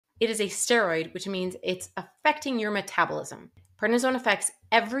It is a steroid, which means it's affecting your metabolism. Prednisone affects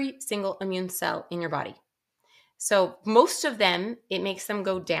every single immune cell in your body. So most of them, it makes them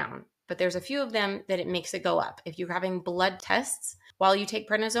go down, but there's a few of them that it makes it go up. If you're having blood tests while you take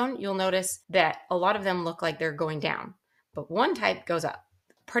prednisone, you'll notice that a lot of them look like they're going down, but one type goes up.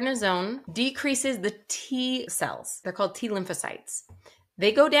 Prednisone decreases the T cells. They're called T lymphocytes.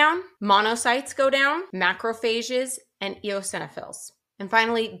 They go down, monocytes go down, macrophages, and eosinophils. And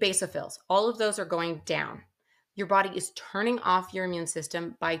finally, basophils. All of those are going down. Your body is turning off your immune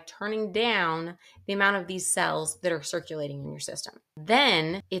system by turning down the amount of these cells that are circulating in your system.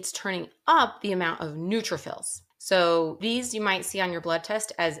 Then it's turning up the amount of neutrophils. So these you might see on your blood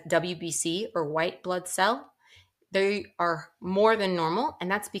test as WBC or white blood cell. They are more than normal,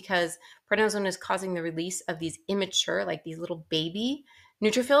 and that's because prednisone is causing the release of these immature, like these little baby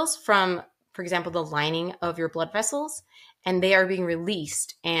neutrophils from, for example, the lining of your blood vessels, and they are being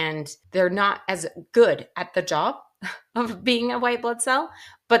released, and they're not as good at the job of being a white blood cell,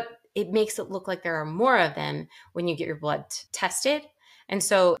 but it makes it look like there are more of them when you get your blood tested. And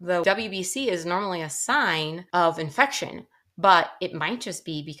so the WBC is normally a sign of infection, but it might just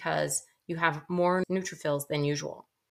be because you have more neutrophils than usual.